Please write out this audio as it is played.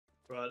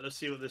Right, let's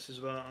see what this is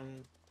about.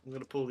 I'm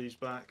gonna pull these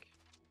back.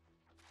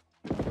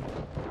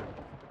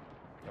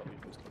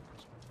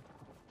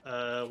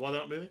 Why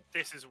they're not moving?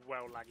 This is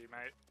well laggy,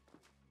 mate.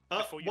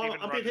 Well,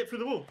 I'm being hit through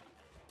the wall.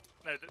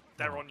 No,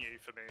 they're on you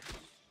for me.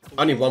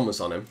 Only one was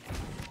on him.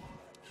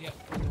 Yeah.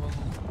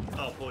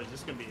 Oh boy, this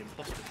is gonna be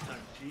impossible to tank.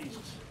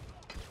 Jesus.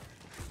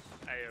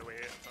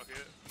 AoE, fuck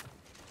it.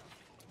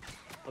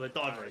 Oh, they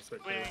died very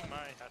quickly. Swing my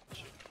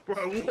hatchet.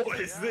 Bro, what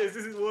is this?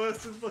 This is worse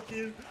than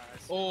fucking.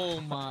 Oh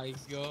my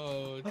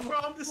god. Bro,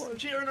 I'm just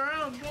cheering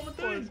around. What am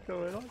I doing? What is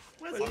going on?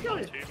 Where's he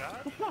going? Too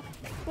bad.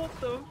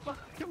 What the fuck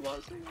am I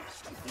seeing?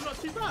 You're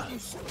not too bad.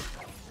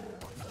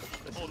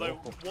 Although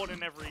one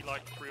in every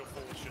like 3 or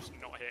 4 is just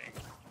not hitting.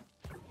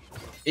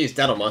 He's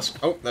dead on my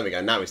Oh, there we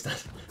go. Now he's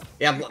dead.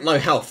 He had no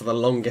health for the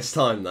longest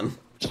time then.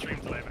 Stream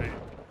delay,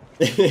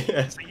 mate.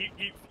 Yeah. So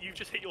you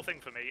just hit your thing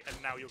for me, and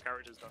now your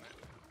character's done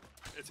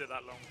it. It took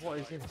that long.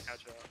 What to, is this?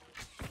 Catch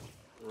up.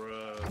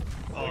 Bro.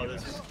 Oh,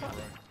 this is.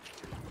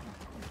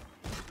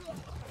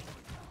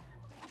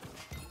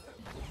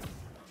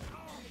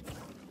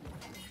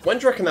 When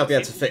do you reckon they'll be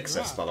able to fix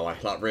this, by the way?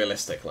 Like,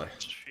 realistically?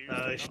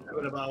 It should have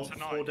been about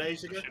Tonight, 4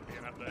 days ago. should be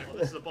an update. Oh,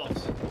 this is the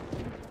boss.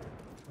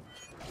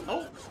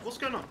 Oh, what's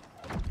going on?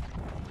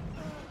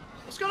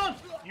 What's going on?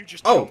 You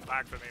just Oh. jumped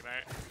back for me,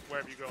 mate.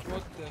 Where have you gone?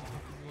 What the?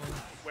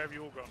 Where have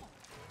you all gone?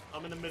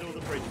 I'm in the middle of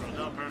the bridge right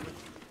now, apparently.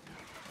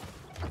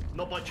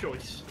 Not by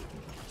choice.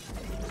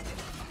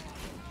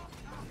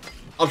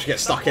 I'll just get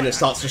stuck in and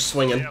starts just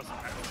swinging.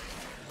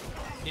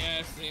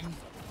 Yeah, same.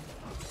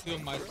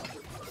 Doing my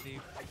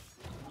Steve.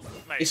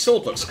 Mate, His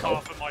sword looks cool.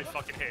 half of my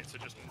fucking hits are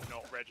just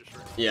not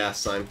registering. Yeah,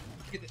 same.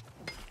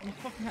 I'm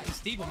fucking hitting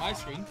Steve on my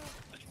screen.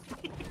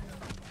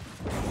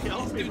 Get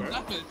off me, Doing bro.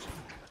 damage.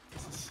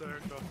 This is so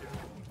fucking.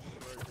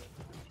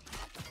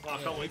 Oh, I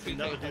can't wait to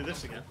never do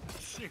this again.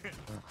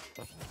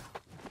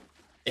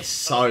 It's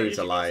so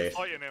delayed.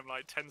 Fighting him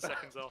like 10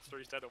 seconds after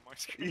he's dead on my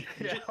screen.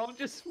 Yeah, I'm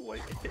just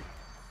waiting.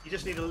 You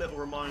just need a little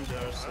reminder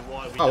as to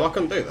why we. Oh, I don't-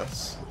 couldn't do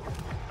this.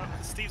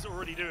 Steve's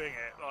already doing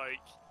it. Like,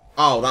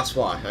 Oh, that's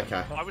why.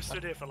 Okay. I was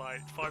stood here for like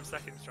 5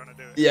 seconds trying to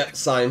do it. Yeah,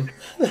 same.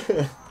 Oh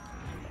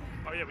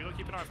yeah, we gotta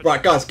keep an eye for.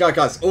 Right,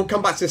 guys, all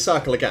come back to the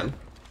circle again.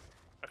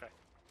 Okay.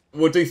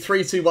 We'll do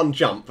 3, 2, 1,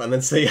 jump, and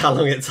then see how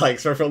long it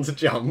takes for everyone to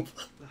jump.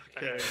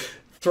 Okay.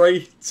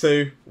 3,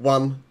 2,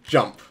 1,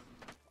 jump.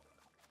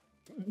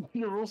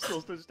 You're all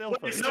still stood still.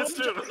 It's folks. just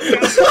still.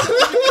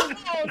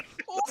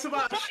 That's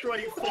about a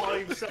straight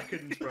 5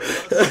 seconds, bro.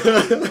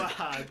 That's so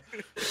bad.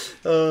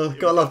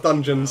 Gotta love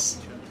dungeons.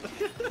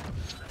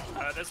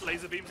 There's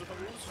laser beams on the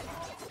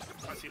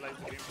walls. I see laser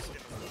beams.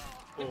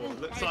 Oh,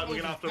 looks like we're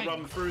gonna have to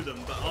run through them,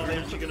 but are they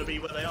actually gonna be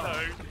where they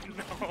are?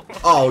 No.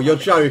 Oh, you're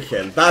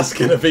joking. That's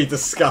gonna be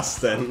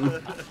disgusting.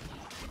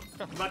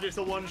 Imagine it's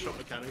a one-shot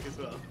mechanic as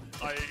well.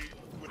 I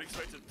would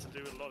expect it to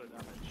do a lot of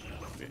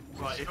damage.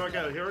 Right, here I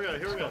go, here we go,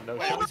 here we go. No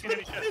I haven't seen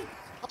any shit.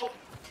 Oh.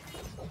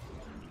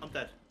 I'm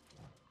dead.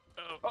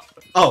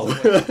 Oh.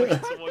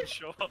 It's a one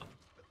shot.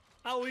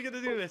 How are we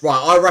gonna do this?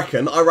 Right, I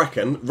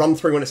reckon, run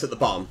through when it's at the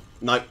bottom.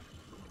 No.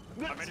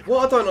 I mean,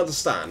 What I don't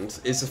understand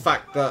is the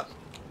fact that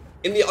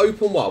in the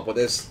open world where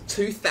there's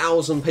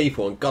 2,000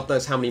 people and God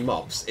knows how many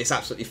mobs, it's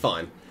absolutely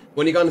fine.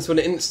 When you go into an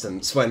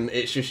instance when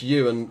it's just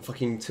you and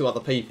fucking 2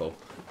 other people,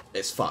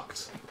 it's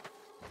fucked.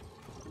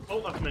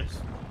 Oh, I've missed,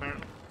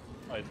 apparently.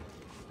 I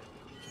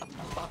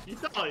You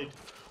died!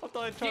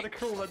 died trying to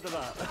crawl under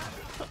that.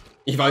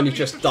 You've only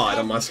just died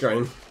on my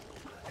screen.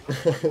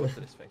 What's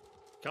this thing?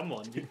 Come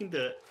on, you can do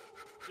it.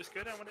 just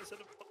go down when it's at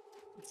the bottom.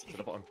 To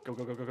the bottom. Go,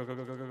 go, go, go, go, go,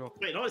 go, go, go.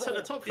 Wait, no, it's at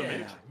the top for me.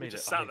 Yeah, made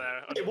Just it. sat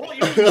there. Wait, what?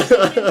 You're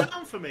sitting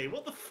down for me?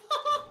 What the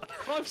fuck?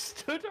 I've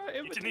stood right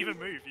in You didn't even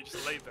move. You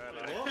just laid there.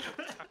 Like, What?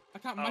 I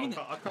can't oh, mine it.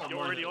 I can't you're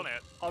mine already it. on it.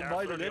 I'm Gareth's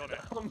mining already it. on it.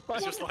 I'm It's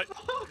mining just like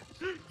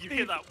you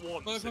hit that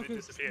once and it Motherfuckers,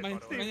 disappeared. mine- By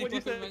the way. Steve, when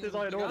you said there's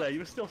iron ore there, you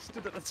were still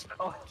stood at the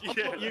start.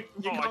 Yeah, You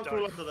oh, I can't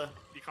crawl died. under there.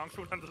 You can't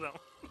crawl under that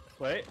one.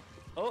 Wait.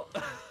 Oh.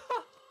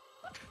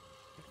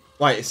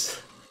 Wait,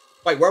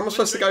 where am I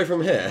supposed to go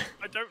from here?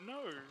 I don't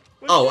know.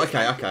 Oh,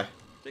 okay, okay.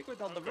 I think we're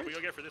down the Oh, God, we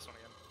ridge. gotta go for this one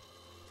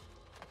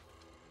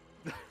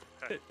again.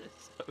 Okay.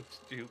 It's so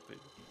stupid.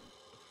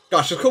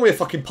 Gosh, just call me a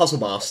fucking puzzle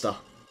master.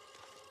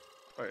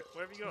 Right.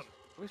 Where have you gone?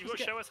 We're You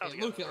gotta show us how to Yeah,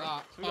 get look there, at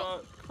right? that. So we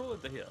gotta crawl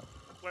under here.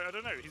 Wait, I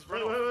don't know. He's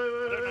Wait, run wait, off. wait,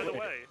 I don't know wait, the wait.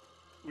 way.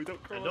 We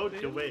don't crawl I know under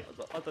the here. way.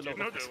 I don't know. You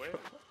know what the this way. is.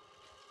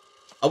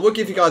 I will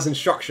give you guys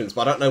instructions,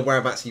 but I don't know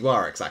whereabouts you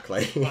are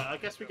exactly. Right, I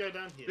guess we go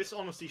down here. This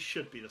honestly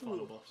should be the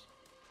final boss.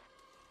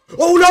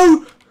 Oh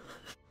no!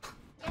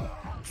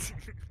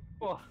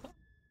 What?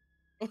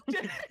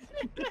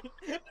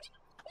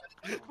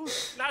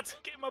 Lads,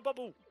 get in my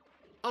bubble.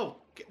 Oh,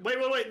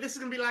 wait. This is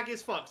gonna be laggy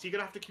as fuck, so you're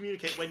gonna have to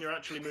communicate when you're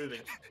actually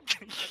moving.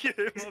 Get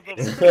in my bubble.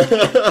 Is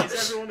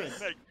everyone in? No,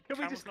 Can we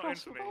Cam's just not in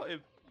cross for me. without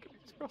him? Can we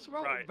just cross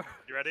without Right, him?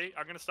 you ready?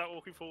 I'm gonna start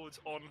walking forwards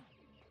on.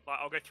 Like,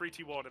 I'll go 3,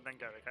 2, 1, and then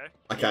go. Okay.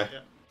 Okay. Yeah.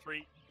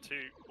 3, 2,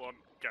 1,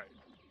 go.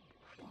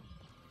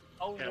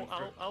 Okay, I'm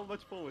through. How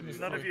much forward is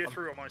None it? of you are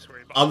through on my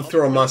screen. But I'm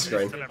through on my just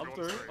screen. till I'm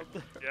everyone's through. I'm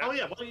through. Yeah. Oh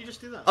yeah, why don't you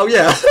just do that? Oh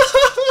yeah!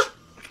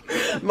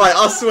 Mate,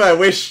 I swear,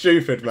 we're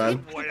stupid,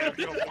 man. Well, yeah,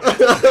 you're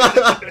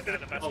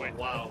the best Oh way to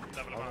wow.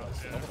 level them out,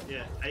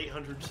 yeah. Yeah,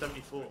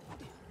 874.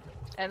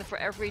 And for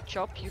every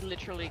chop, you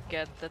literally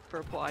get that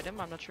purple item.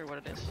 I'm not sure what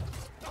it is.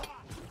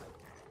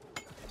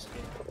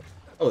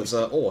 Oh, there's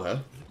ore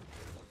here.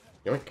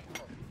 Yoink.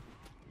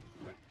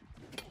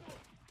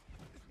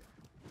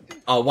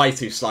 Oh, way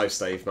too slow,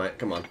 Steve, mate.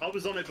 Come on. I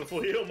was on it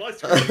before you on my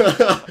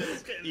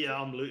screen. Yeah,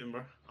 I'm looting,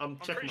 bro. I'm I'm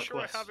checking pretty my sure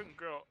quests. I haven't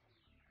got.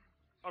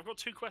 I've got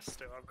 2 quests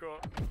still. I've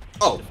got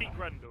Oh. defeat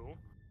Grendel,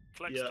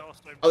 collect Yeah.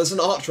 Starstone. Oh, there's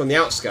an archer on the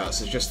outskirts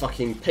who's just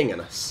fucking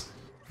pinging us.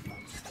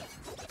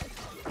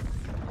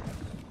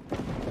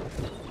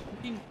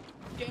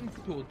 Get him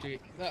killed,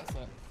 Jake. That's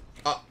it.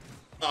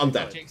 I'm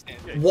dead. Jake's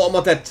dead. What am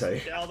I dead to?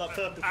 Get out of that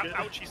purple shit.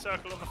 Ouchie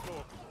circle on the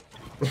floor.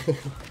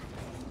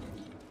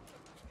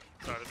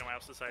 Sorry, I don't know what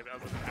else to say, but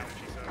other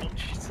than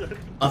ouchie circle.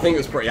 I think it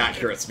was pretty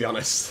accurate, to be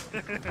honest. You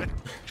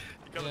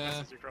got the Yeah.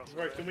 message across.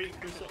 Right, can we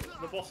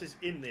the boss is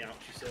in the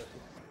ouchie circle.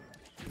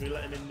 Can we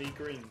let him in the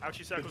green?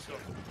 Ouchie circle's gone.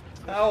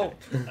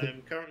 Help! I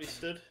am currently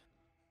stood.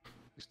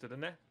 You stood in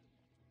there.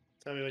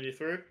 Tell me when you're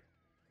through.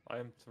 I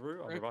am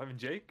through. I'm Right. reviving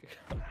Jake.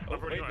 I've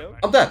already got it, mate.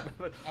 I'm dead.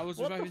 I was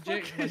What the reviving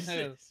fuck Jake in is my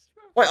head. this?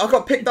 Wait, I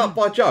got picked up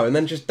by Joe and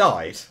then just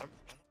died.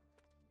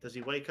 Does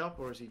he wake up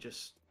or is he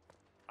just...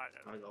 I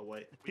don't I know. gotta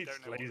wait. We He don't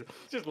just know. lays,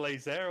 just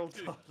lays there all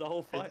the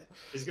whole fight.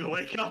 Is he gonna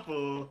wake up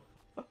or...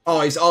 Oh,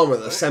 his armor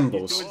that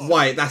assembles.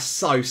 Wait, that's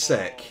so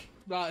sick.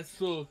 That's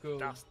so cool.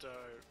 That's dope.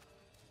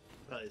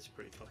 That is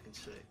pretty fucking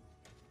sick.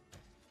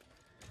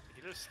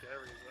 He looks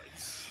scary, but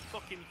he's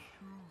fucking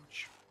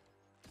huge.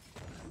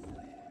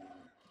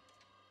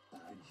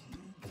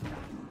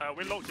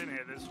 We're locked in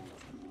here. There's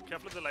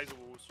careful of the laser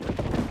walls.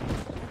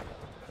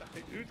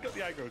 Who's got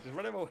the aggro? Just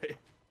run him away.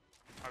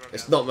 I got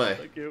It's the not me.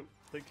 Thank you.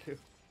 Thank you.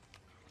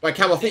 Wait,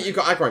 Cam, I think you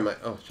got aggro, mate.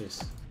 Oh,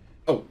 jeez.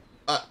 Oh,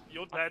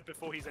 You're dead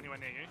before he's anywhere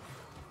near you.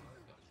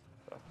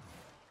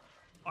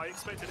 I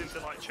expected him to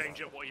like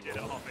change up what he did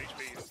at half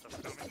HP and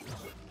stuff. Don't I?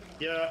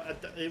 Yeah,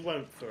 it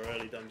won't for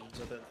early dungeons,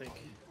 I don't think.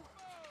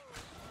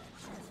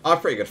 I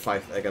have pretty good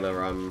faith they're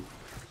gonna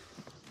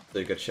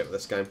do good shit with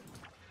this game.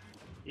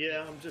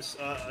 Yeah, I'm just...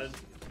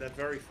 they're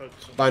very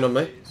focused on... Bone on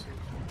me.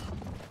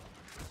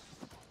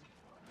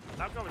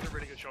 That guy was a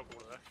really good shot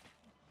caller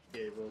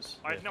there. Yeah, it was.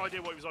 I had no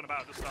idea what he was on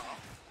about at the start.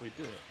 We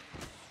did it.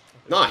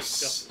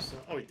 Nice.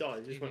 Oh, he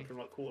died. He just went from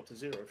like quarter to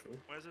zero for me.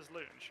 Where's his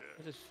loot and I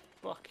shit? just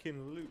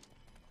fucking loot.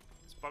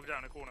 It's bugged out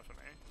in a corner for me.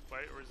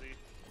 Wait, or is he?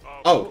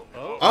 Oh.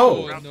 Oh.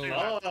 Oh. Round no. two,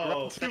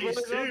 Oh, two, phase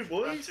boys. 2, round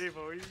boys! 2,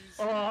 boys.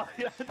 Oh,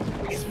 yeah.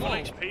 He's full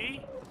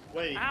HP.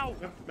 Wait, Ow.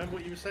 remember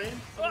what you were saying?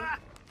 Ah,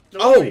 No,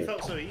 Oh. it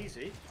felt so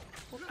easy.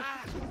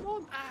 ah,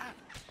 ah.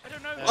 I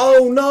don't know.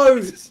 Oh no!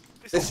 This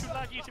is too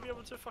laggy to be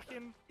able to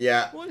fucking.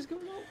 Yeah. What is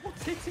going on?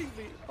 What's hitting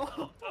me?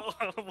 Oh.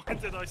 Oh, when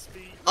did I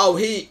speak? Oh,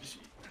 he.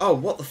 Oh,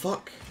 what the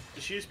fuck?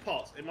 Just use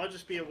pots. It might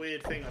just be a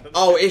weird thing. I don't know.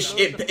 Oh, if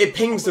it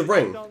pings the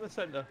ring. Down the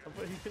center. I'm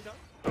putting it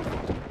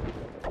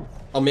down.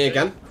 On me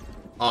again.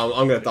 Oh,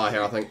 I'm gonna die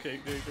here, I think. Okay,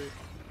 go.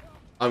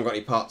 I haven't got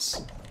any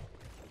pots.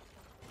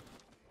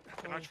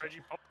 Can I trade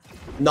you pop?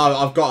 No,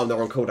 I've got them.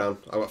 They're on cooldown.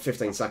 I've got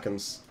 15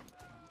 seconds.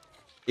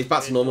 He's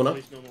back to normal now.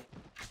 He's normal.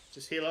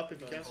 Just heal up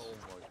if you can.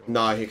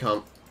 No, he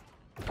can't.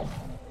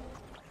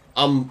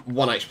 I'm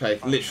 1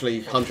 HP.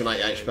 Literally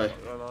 180 HP.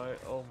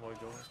 Oh my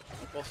god.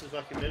 Boss is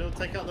back in middle.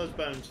 Take out those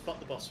bones. Fuck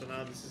the boss for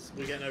now.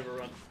 We're getting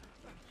overrun.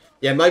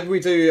 Yeah, maybe we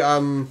do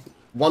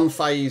one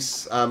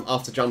phase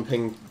after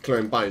jumping,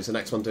 clearing bones, the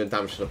next one doing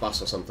damage to the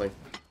bus or something.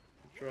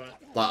 Try.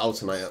 Like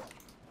alternate it.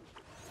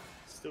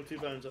 Still 2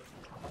 bones up.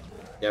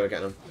 Yeah, we're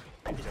getting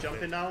them. He's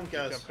jumping now and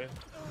goes. Jump in.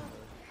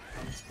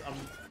 I'm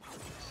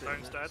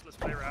Bone's dead. Let's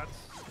play rads.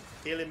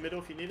 heal in middle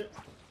if you need it.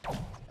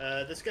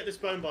 Let's get this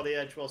bone by the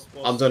edge whilst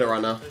I'm doing it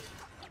right now.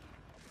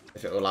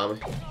 If it will allow me.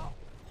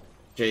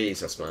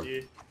 Jesus, man.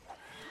 You.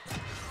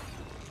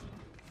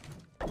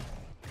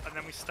 And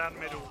then we stand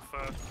middle for.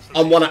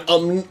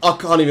 I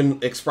can't even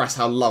express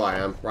how low I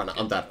am right now.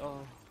 I'm dead. Oh.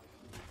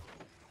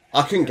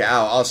 I couldn't get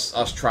out. I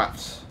was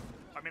trapped.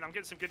 I mean, I'm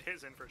getting some good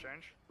hits in for a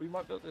change. We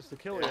might build this to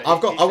kill you.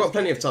 I've got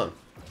plenty of time.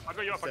 I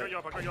got you up. I got you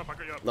up. I got you up. I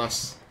got you up.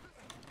 Nice.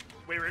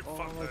 We're in. Oh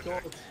Fuck my though,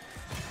 god. Jake.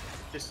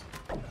 Just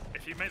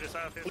If you made this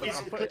out of here, please,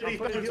 I'm completely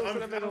putting bones. heals in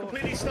the I'm middle.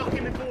 completely stuck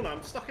in the corner.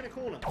 I'm stuck in a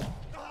corner.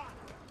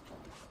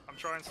 I'm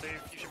trying, Steve.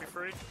 You should be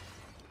free.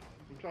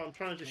 I'm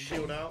trying to just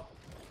shield out.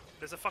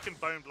 There's a fucking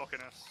bone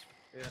blocking us.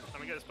 Yeah.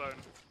 Let me get this bone.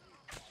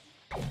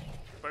 We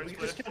Bone's can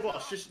clear. just kill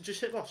boss.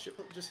 Just hit boss.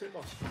 Just hit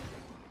boss.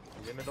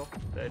 In the middle.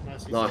 Dead.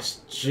 Nice.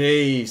 Nice.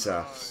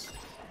 Jesus.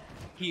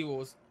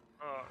 Heroes.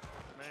 Oh,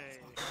 me.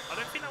 I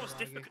don't think that was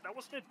difficult. That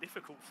wasn't a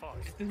difficult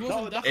fight. It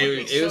wasn't that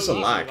It was a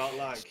lag.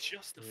 It's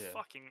just a Yeah.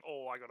 fucking.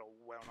 Oh, I got a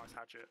well nice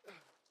hatchet.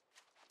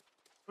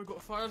 We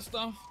got fire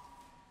stuff.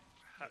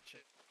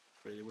 Hatchet.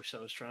 Really wish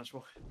that was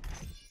transmog.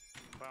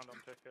 Found on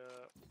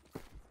pickup.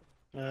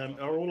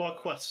 Are all our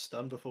quests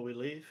done before we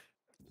leave?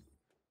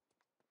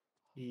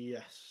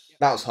 Yes.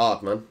 That was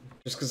hard, man.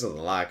 Just because of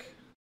the lag.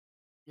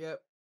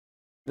 Yep.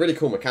 Really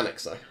cool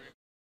mechanics, though.